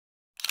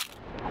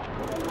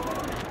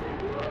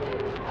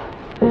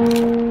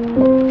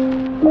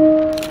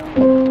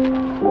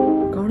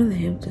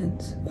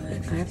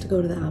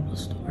go to the Apple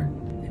store.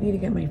 I need to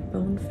get my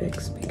phone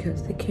fixed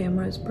because the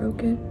camera is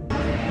broken.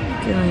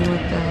 Dealing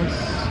with this.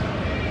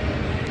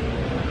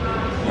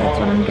 That's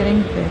when I'm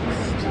getting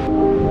fixed.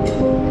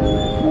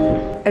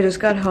 I just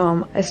got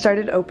home. I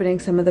started opening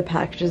some of the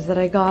packages that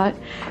I got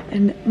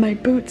and my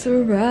boots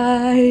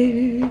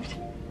arrived.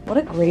 What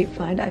a great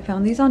find. I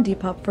found these on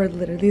Depop for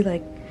literally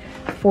like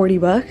 40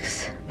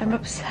 bucks. I'm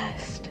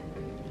obsessed.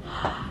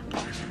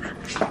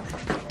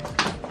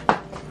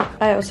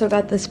 I also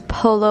got this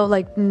polo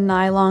like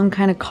nylon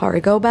kind of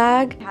cargo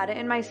bag. I had it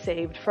in my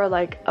saved for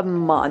like a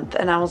month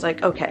and I was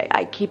like, okay,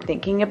 I keep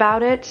thinking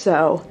about it,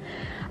 so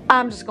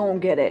I'm just gonna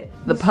get it.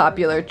 The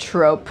popular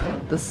trope,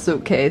 the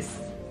suitcase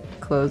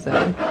closing.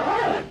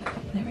 There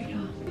we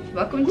go.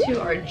 Welcome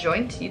to our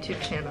joint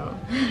YouTube channel.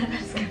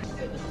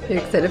 You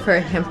excited for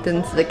a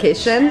Hamptons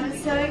vacation? I'm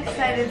so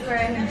excited for a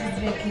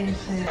Hamptons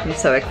vacation. I'm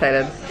so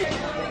excited.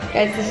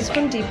 Guys, this is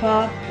from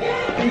Depop.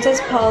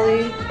 Princess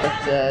Polly.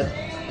 That's it.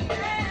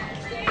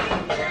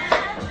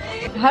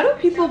 How do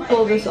people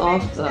pull this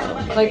off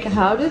though? Like,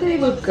 how do they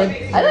look good?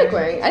 I like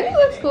wearing. I think it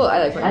looks cool.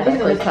 I like wearing. I think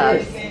it looks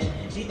hats.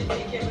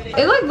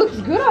 It like looks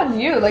good on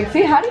you. Like,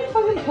 see, how do you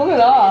fucking pull it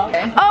off?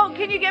 Oh,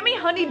 can you get me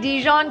honey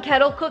Dijon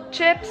kettle cooked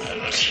chips?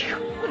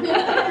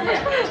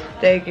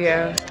 Thank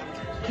you.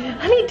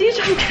 Honey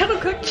Dijon kettle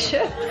cooked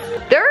chips.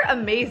 They're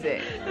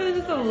amazing. They're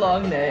just a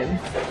long name.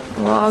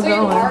 We're all going.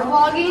 You are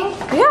vlogging?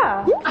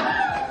 Yeah.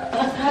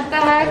 What the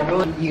heck?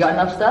 You got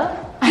enough stuff?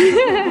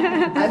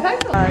 I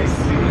packed some.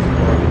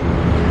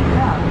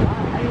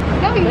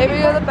 Baby,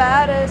 you're the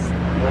baddest.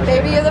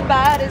 Baby, you're the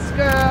baddest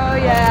girl,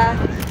 yeah.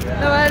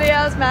 Nobody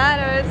else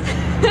matters.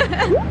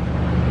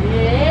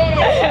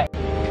 Yeah.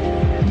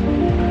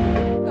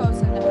 Oh,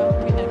 so now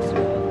we next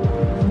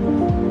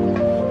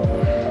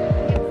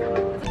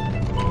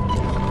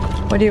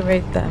week. What do you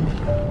rate them? 10.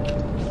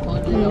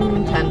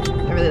 I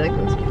really like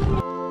those.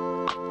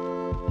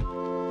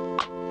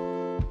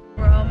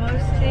 We're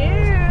almost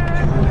here.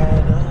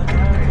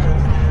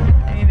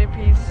 I need to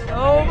pee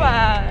so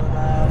bad.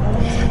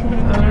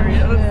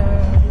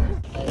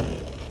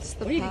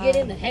 We need to get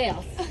in the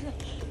house.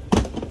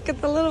 Look at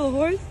the little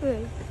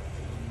horses.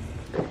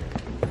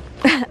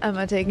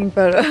 Emma taking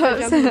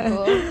photos.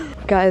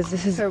 Guys,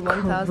 this is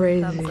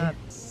crazy.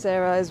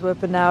 Sarah is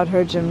whipping out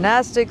her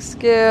gymnastic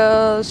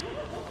skills.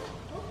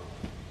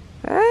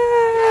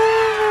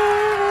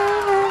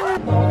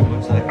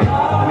 Looks like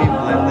let me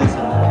blend this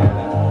in.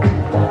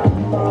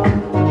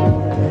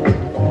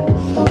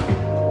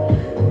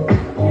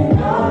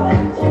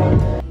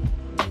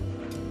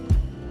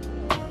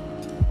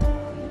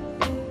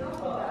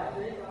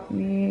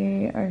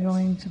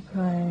 To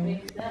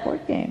play a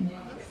board game.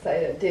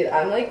 Excited, dude.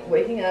 I'm like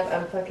waking up.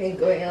 I'm fucking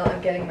going out. I'm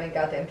getting my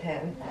goddamn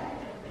tan.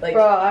 Like,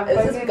 Bro,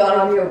 this has gone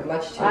on for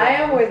much too long. I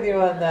am with you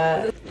on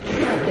that.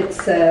 It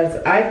says,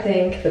 I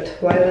think the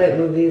Twilight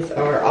movies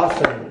are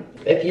awesome.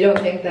 If you don't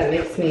think that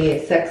makes me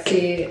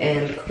sexy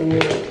and cool,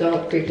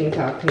 don't freaking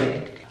talk to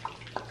me.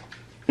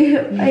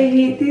 I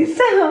hate these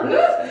sounds.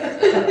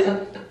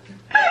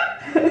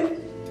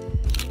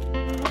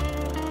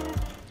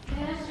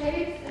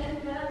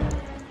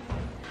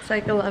 It's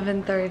like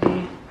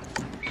 11:30.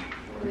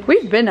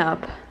 We've been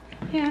up.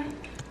 Yeah.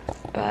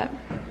 But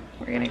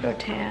we're gonna go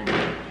tan.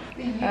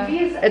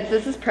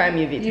 This is prime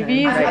UV time.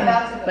 UV is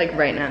like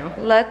right now.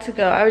 Let's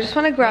go. I just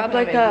want to grab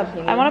like a.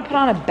 I want to put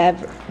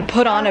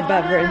on a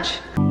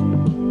beverage.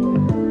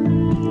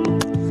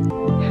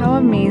 How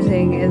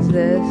amazing is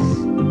this?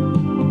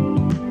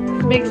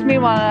 Makes me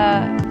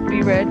wanna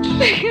be rich.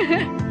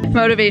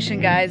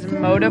 Motivation, guys.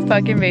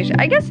 Motivation.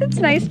 I guess it's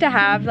nice to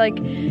have, like,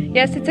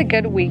 yes, it's a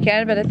good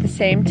weekend, but at the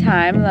same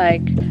time,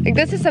 like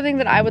this is something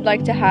that I would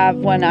like to have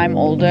when I'm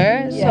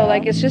older. Yeah. So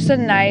like, it's just a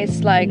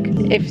nice, like,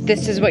 if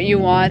this is what you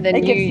want, then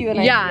it gives you an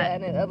idea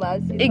and it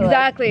allows you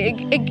exactly.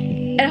 To, like,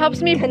 it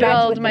helps me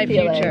build my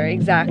future.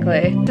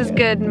 Exactly. This is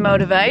good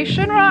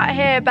motivation right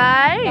here, babe.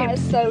 That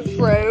is so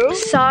true.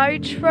 So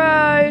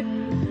true.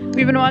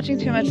 We've been watching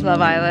too much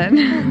Love Island.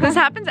 This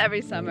happens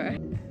every summer.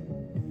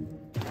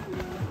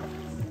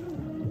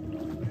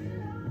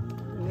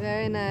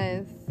 Very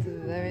nice.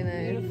 Very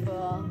nice.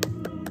 Beautiful.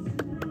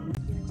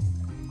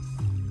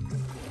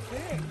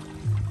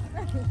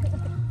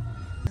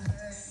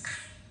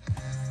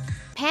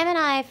 Pam and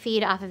I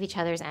feed off of each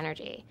other's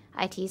energy.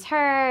 I tease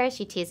her,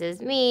 she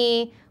teases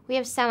me. We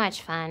have so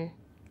much fun.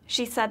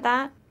 She said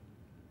that?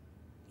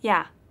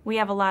 Yeah, we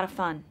have a lot of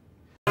fun.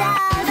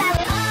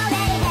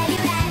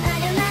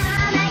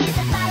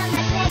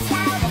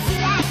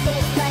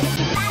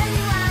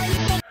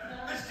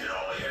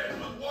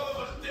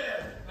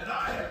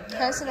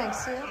 Can I sit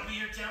next to you?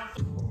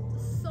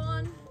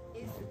 Son.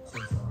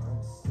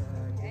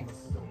 Okay.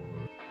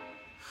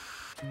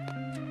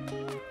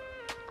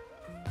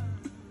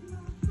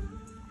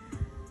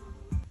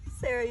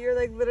 Sarah, you're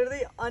like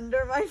literally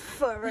under my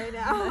foot right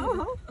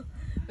now.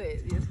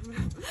 Wait, yes.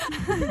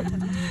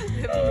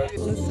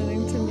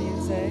 Listening to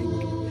music.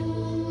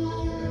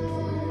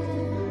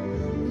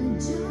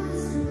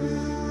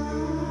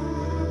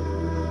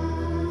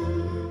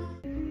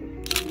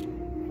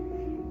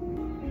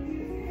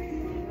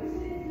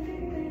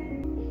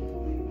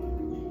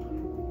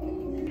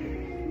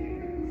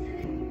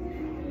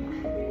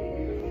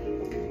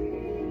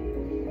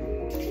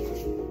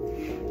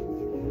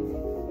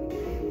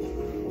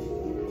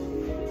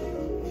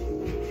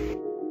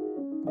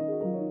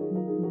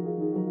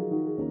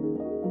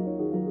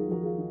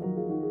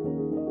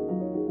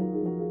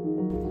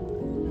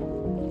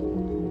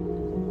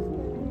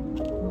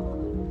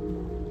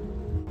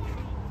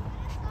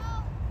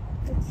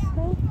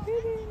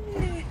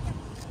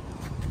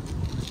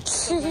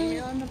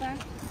 the back?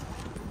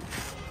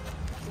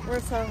 We're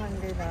so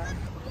hungry though.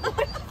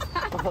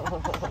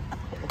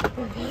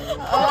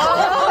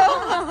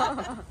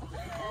 Oh.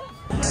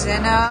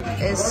 Dinner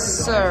is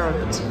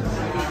served.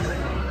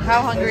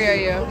 How hungry are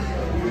you?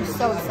 I'm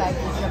so excited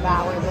to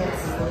devour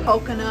this.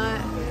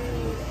 Coconut,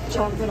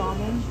 chocolate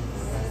almond.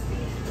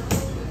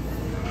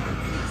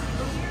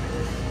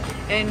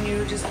 And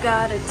you just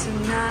got it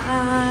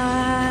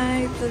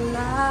tonight, the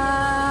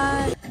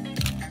light.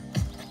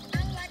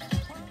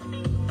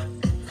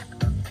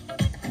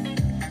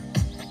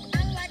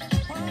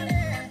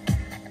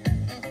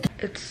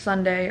 It's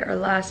Sunday, our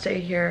last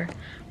day here.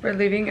 We're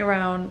leaving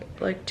around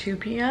like 2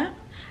 p.m.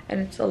 and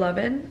it's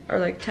 11 or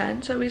like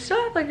 10. So we still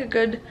have like a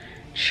good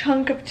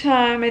chunk of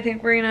time. I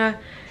think we're gonna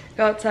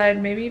go outside,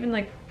 maybe even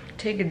like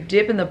take a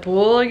dip in the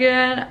pool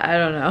again. I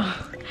don't know.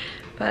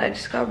 But I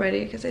just got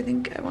ready because I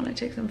think I want to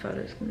take some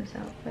photos in this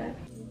outfit.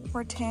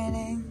 We're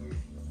tanning.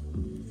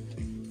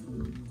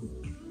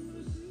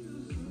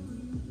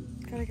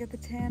 Gotta get the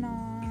tan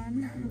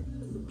on.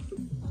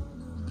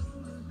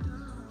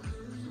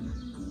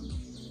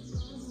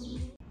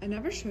 I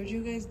never showed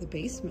you guys the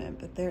basement,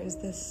 but there is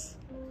this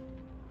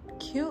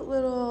cute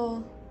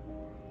little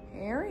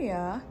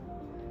area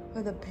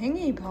with a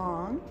pingy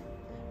pong.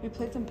 We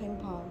played some ping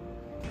pong.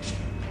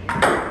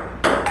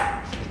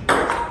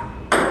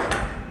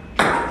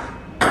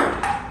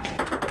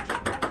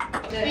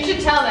 You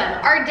should tell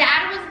them. Our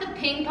dad was the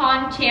ping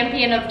pong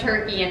champion of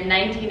Turkey in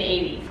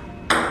 1980. Is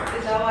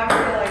that why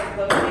we're like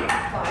locating